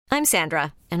I'm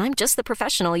Sandra, and I'm just the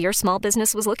professional your small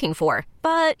business was looking for.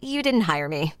 But you didn't hire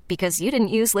me because you didn't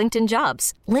use LinkedIn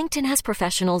Jobs. LinkedIn has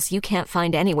professionals you can't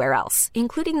find anywhere else,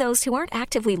 including those who aren't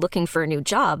actively looking for a new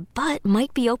job, but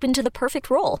might be open to the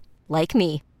perfect role, like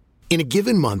me. In a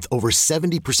given month, over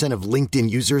 70% of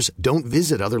LinkedIn users don't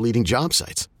visit other leading job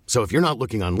sites. So if you're not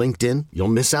looking on LinkedIn, you'll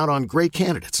miss out on great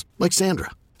candidates like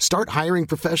Sandra. Start hiring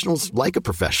professionals like a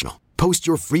professional. Post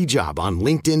your free job on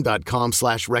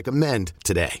linkedin.com/recommend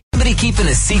today. Somebody keeping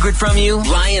a secret from you?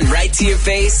 Lying right to your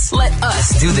face? Let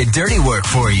us do the dirty work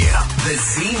for you. The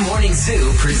Z Morning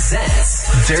Zoo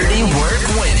presents Dirty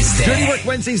Work Wednesday. Dirty Work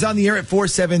Wednesday's on the air at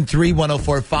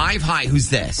 473-1045. Hi,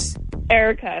 who's this?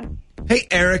 Erica. Hey,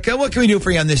 Erica, what can we do for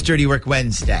you on this Dirty Work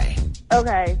Wednesday?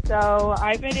 Okay, so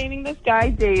I've been dating this guy,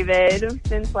 David,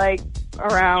 since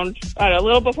around a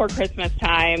little before Christmas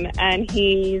time, and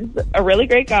he's a really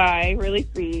great guy, really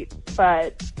sweet,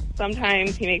 but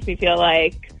sometimes he makes me feel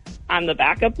like I'm the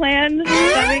backup plan, if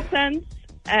that makes sense.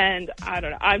 And I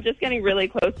don't know, I'm just getting really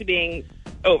close to being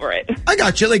over it. I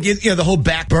got you. The whole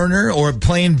back burner or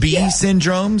plan B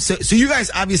syndrome. So you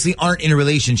guys obviously aren't in a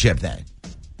relationship then.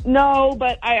 No,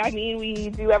 but I mean, we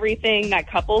do everything that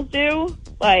couples do.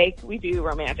 We do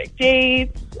romantic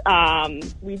dates.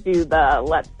 We do the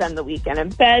let's spend the weekend in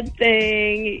bed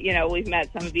thing. We've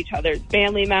met some of each other's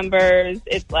family members.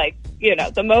 It's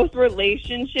the most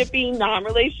relationship-y,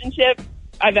 non-relationship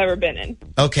I've ever been in.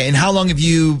 Okay, and how long have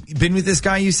you been with this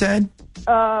guy, you said?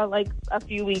 A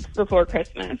few weeks before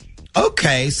Christmas.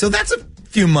 Okay, so that's a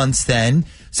few months then.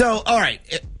 So, all right,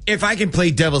 if I can play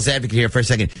devil's advocate here for a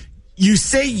second. You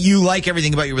say you like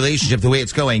everything about your relationship, the way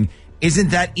it's going.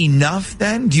 Isn't that enough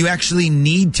then? Do you actually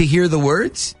need to hear the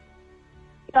words?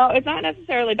 No, it's not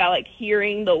necessarily about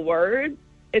hearing the words.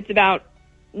 It's about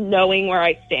knowing where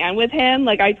I stand with him.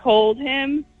 I told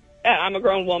him that I'm a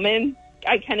grown woman.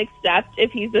 I can accept if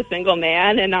he's a single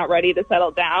man and not ready to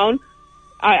settle down.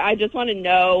 I just want to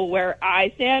know where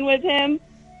I stand with him.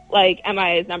 Am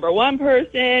I his number one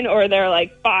person, or are there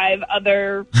 5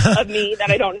 other of me that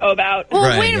I don't know about?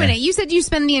 Well, wait a minute. You said you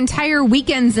spend the entire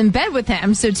weekends in bed with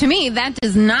him. So to me, that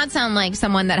does not sound like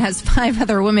someone that has 5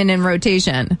 other women in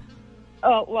rotation.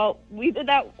 Oh, well, we did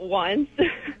that once.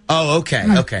 Oh, okay.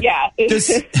 Okay. Yeah.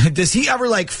 Does he ever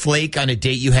flake on a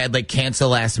date you had,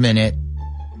 cancel last minute?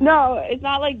 No, it's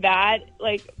not like that.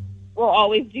 We'll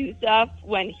always do stuff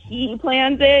when he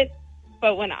plans it.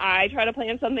 But when I try to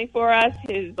plan something for us,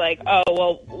 he's like,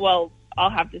 oh, well, I'll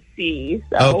have to see.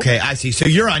 So. Okay, I see. So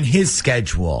you're on his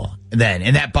schedule then,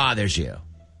 and that bothers you?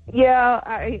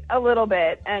 Yeah, a little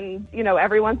bit. And,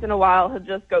 every once in a while, he'll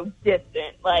just go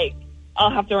distant. I'll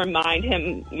have to remind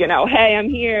him, hey, I'm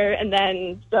here. And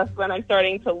then just when I'm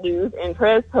starting to lose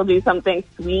interest, he'll do something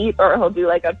sweet, or he'll do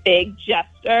a big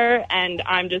gesture. And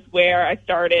I'm just where I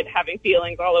started having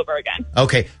feelings all over again.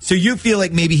 Okay. So you feel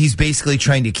like maybe he's basically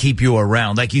trying to keep you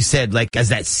around, like you said, as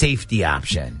that safety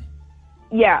option.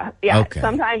 Yeah. Okay.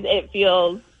 Sometimes it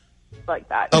feels like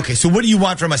that. Okay. So what do you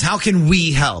want from us? How can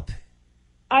we help?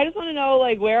 I just want to know,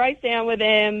 where I stand with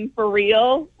him for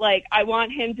real. I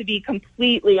want him to be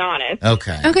completely honest.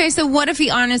 Okay. Okay, so what if he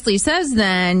honestly says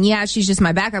then, yeah, she's just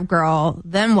my backup girl,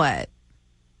 then what?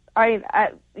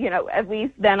 At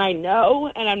least then I know,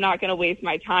 and I'm not going to waste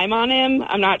my time on him.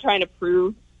 I'm not trying to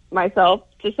prove myself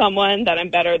to someone that I'm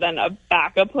better than a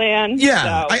backup plan.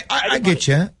 Yeah, so I get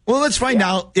you. Well, let's find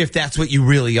out if that's what you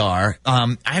really are.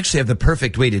 I actually have the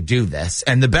perfect way to do this.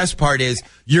 And the best part is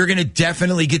you're going to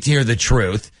definitely get to hear the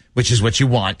truth, which is what you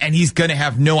want. And he's going to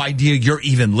have no idea you're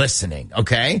even listening,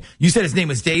 okay? You said his name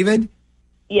was David?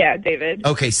 Yeah, David.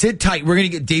 Okay, sit tight. We're going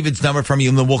to get David's number from you,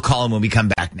 and then we'll call him when we come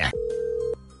back next.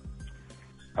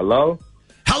 Hello?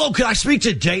 Hello, can I speak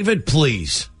to David,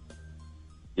 please?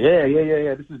 Yeah.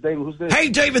 This is David. Who's this? Hey,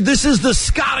 David, this is the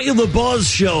Scotty and the Buzz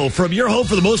Show from your home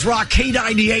for the most rock,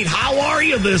 K98. How are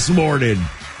you this morning?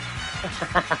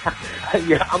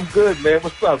 Yeah, I'm good, man.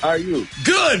 What's up? How are you?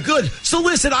 Good. So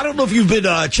listen, I don't know if you've been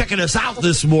checking us out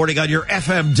this morning on your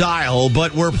FM dial,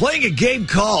 but we're playing a game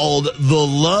called The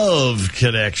Love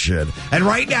Connection. And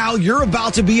right now, you're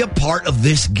about to be a part of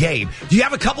this game. Do you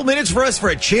have a couple minutes for us for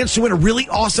a chance to win a really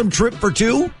awesome trip for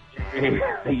 2?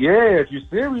 Yeah, if you're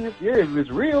serious, yeah, if it's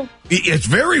real. It's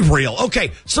very real.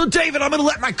 Okay, so David, I'm going to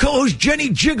let my co-host Jenny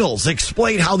Jiggles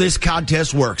explain how this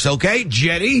contest works, okay?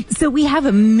 Jenny? So we have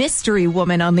a mystery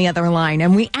woman on the other line,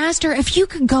 and we asked her if you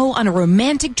could go on a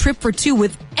romantic trip for 2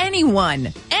 with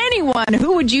anyone,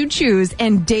 who would you choose?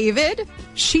 And David,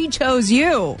 she chose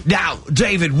you. Now,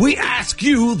 David, we ask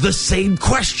you the same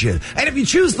question. And if you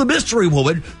choose the mystery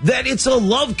woman, then it's a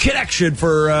love connection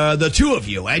for the 2 of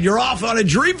you. And you're off on a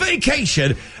dream vacation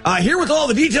vacation. Here with all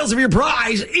the details of your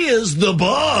prize is the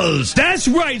Buzz. That's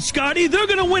right, Scotty. They're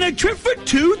going to win a trip for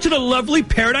two to the lovely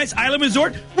Paradise Island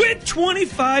Resort with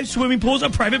 25 swimming pools, a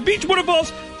private beach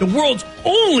waterfalls, the world's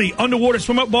only underwater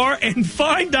swim-up bar, and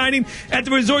fine dining at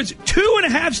the resort's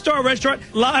 2.5-star restaurant,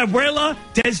 La Abuela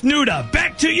Desnuda.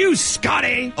 Back to you,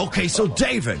 Scotty. Okay, so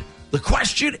David, the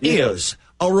question is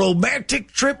a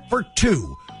romantic trip for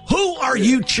two. Who are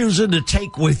you choosing to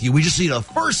take with you? We just need a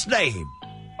first name.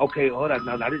 Okay, hold on.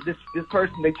 Now this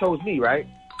person, they chose me, right?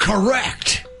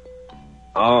 Correct.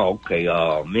 Oh, okay.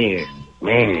 Oh,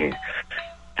 man.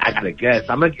 I gotta guess.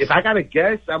 If I gotta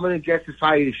guess, I'm gonna guess it's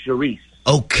probably Sharice.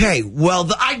 Okay, well,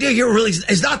 the idea here really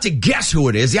is not to guess who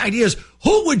it is. The idea is,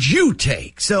 who would you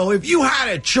take? So if you had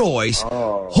a choice,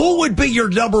 who would be your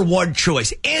number one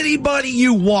choice? Anybody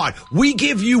you want. We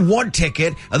give you one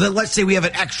ticket, and then let's say we have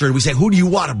an extra, and we say, who do you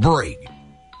want to bring?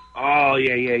 Oh,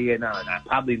 yeah. No,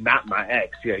 probably not my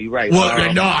ex. Yeah, you're right.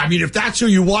 Well, no, I mean, if that's who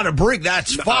you want to bring,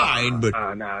 that's fine, but...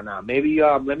 No. Maybe,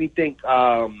 let me think,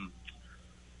 I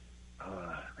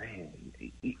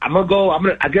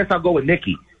guess I'll go with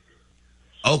Nikki.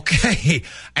 Okay.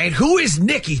 And who is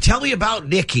Nikki? Tell me about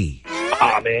Nikki.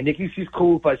 Oh, man, Nikki, she's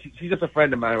cool, but she's just a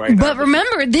friend of mine right now. But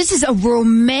remember, this is a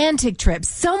romantic trip.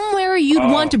 Somewhere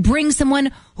you'd want to bring someone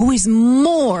who is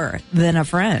more than a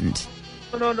friend.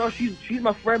 No, she's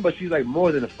my friend, but she's like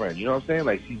more than a friend. You know what I'm saying?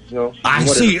 Like she's I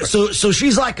see. So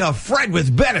she's like a friend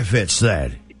with benefits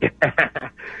then.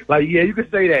 Like, yeah, you could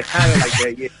say that, kind of like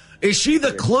that. Yeah. Is she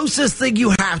the closest thing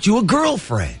you have to a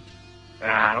girlfriend?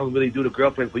 I don't really do the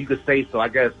girlfriend, but you could say so. I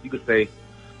guess you could say,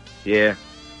 yeah.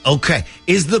 Okay.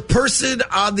 Is the person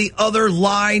on the other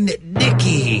line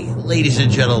Nikki, ladies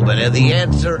and gentlemen? And the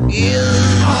answer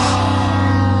is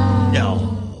no.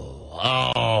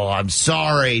 Oh, I'm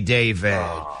sorry, David.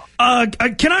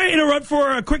 Can I interrupt for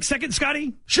a quick second,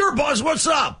 Scotty? Sure, Buzz. What's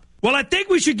up? Well, I think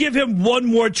we should give him one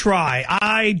more try.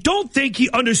 I don't think he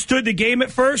understood the game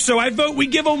at first, so I vote we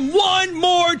give him one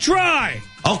more try.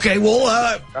 Okay,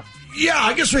 well, yeah,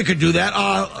 I guess we could do that.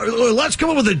 Let's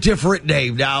come up with a different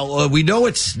name. Now, we know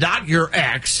it's not your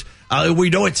ex.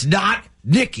 We know it's not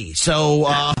Nikki. So,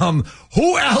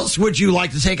 who else would you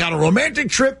like to take on a romantic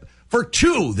trip for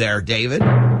two there, David?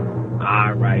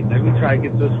 All right, let me try to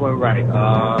get this one right.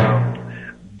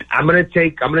 I'm gonna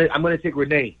take Renee. I'm gonna take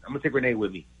Renee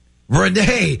with me.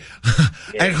 Renee,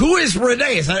 yeah. And who is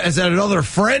Renee? Is that another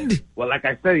friend? Well, like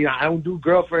I said, I don't do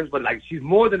girlfriends, but like she's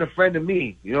more than a friend to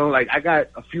me. Like I got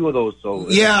a few of those. So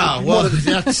yeah, well,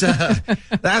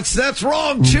 that's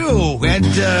wrong too. And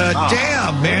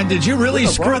damn, man, did you really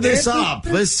screw this up?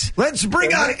 Let's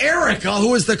bring on Erica,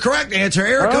 who is the correct answer.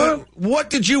 Erica, what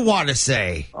did you want to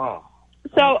say?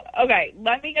 So, okay,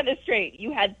 let me get this straight.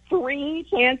 You had 3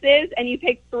 chances, and you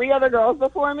picked 3 other girls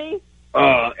before me?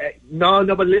 No,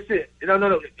 but listen.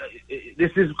 No.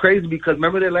 This is crazy because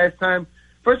remember the last time?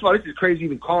 First of all, this is crazy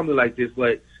even calling me like this,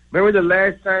 but remember the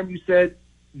last time you said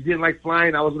you didn't like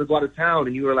flying, I was going to go out of town,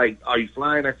 and you were like, are you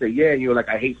flying? I said, yeah, and you were like,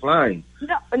 I hate flying.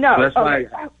 No. So that's why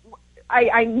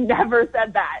I never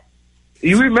said that.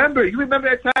 You remember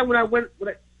that time when I went...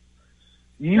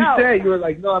 You said, you were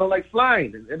like, no, I don't like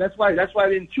flying. And that's why I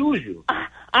didn't choose you.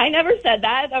 I never said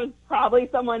that. That was probably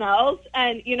someone else.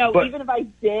 And, even if I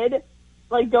did,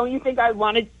 like, don't you think I'd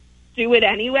want to do it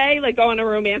anyway? Like, go on a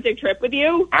romantic trip with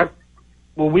you?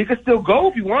 Well, we could still go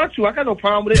if you want to. I got no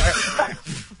problem with it. I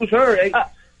choose her. Okay,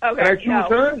 can I choose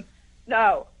her?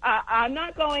 No. I'm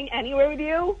not going anywhere with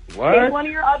you. What? Take one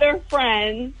of your other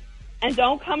friends. And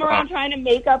don't come around trying to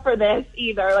make up for this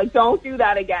either. Like, don't do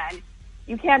that again.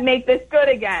 You can't make this good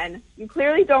again. You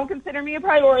clearly don't consider me a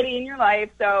priority in your life,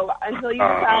 so until you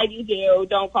decide you do,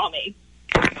 don't call me.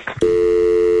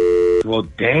 Well,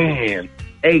 damn.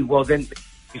 Hey, well then,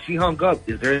 if she hung up,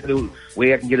 is there any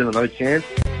way I can get another chance?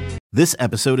 This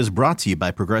episode is brought to you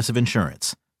by Progressive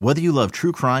Insurance. Whether you love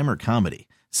true crime or comedy,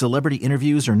 celebrity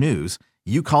interviews or news,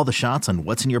 you call the shots on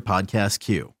what's in your podcast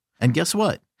queue. And guess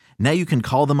what? Now you can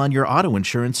call them on your auto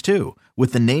insurance too,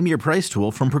 with the Name Your Price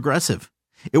tool from Progressive.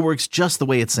 It works just the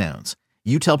way it sounds.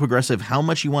 You tell Progressive how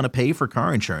much you want to pay for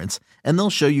car insurance, and they'll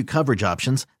show you coverage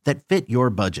options that fit your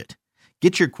budget.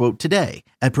 Get your quote today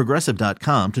at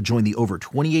Progressive.com to join the over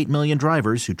 28 million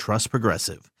drivers who trust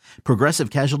Progressive.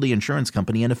 Progressive Casualty Insurance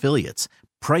Company and Affiliates.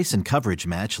 Price and coverage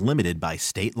match limited by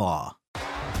state law.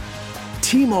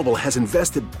 T-Mobile has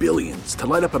invested billions to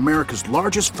light up America's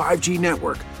largest 5G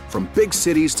network, from big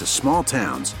cities to small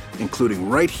towns, including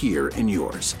right here in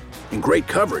yours. And great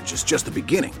coverage is just the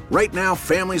beginning. Right now,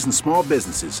 families and small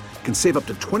businesses can save up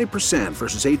to 20%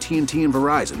 versus AT&T and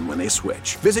Verizon when they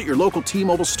switch. Visit your local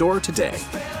T-Mobile store today.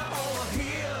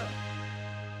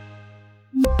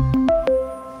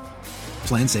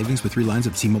 Plan savings with 3 lines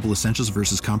of T-Mobile Essentials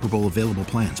versus comparable available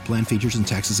plans. Plan features and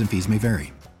taxes and fees may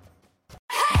vary.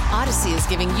 Odyssey is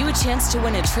giving you a chance to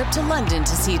win a trip to London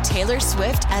to see Taylor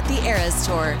Swift at the Eras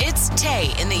Tour. It's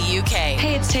Tay in the UK.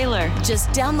 Hey, it's Taylor. Just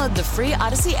download the free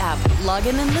Odyssey app, log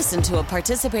in and listen to a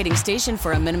participating station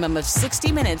for a minimum of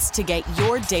 60 minutes to get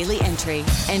your daily entry.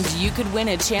 And you could win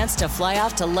a chance to fly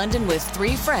off to London with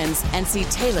 3 friends and see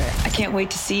Taylor. I can't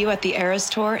wait to see you at the Eras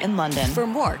Tour in London. For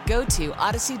more, go to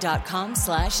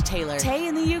odyssey.com/Taylor. Tay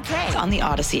in the UK. It's on the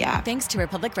Odyssey app. Thanks to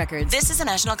Republic Records. This is a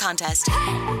national contest.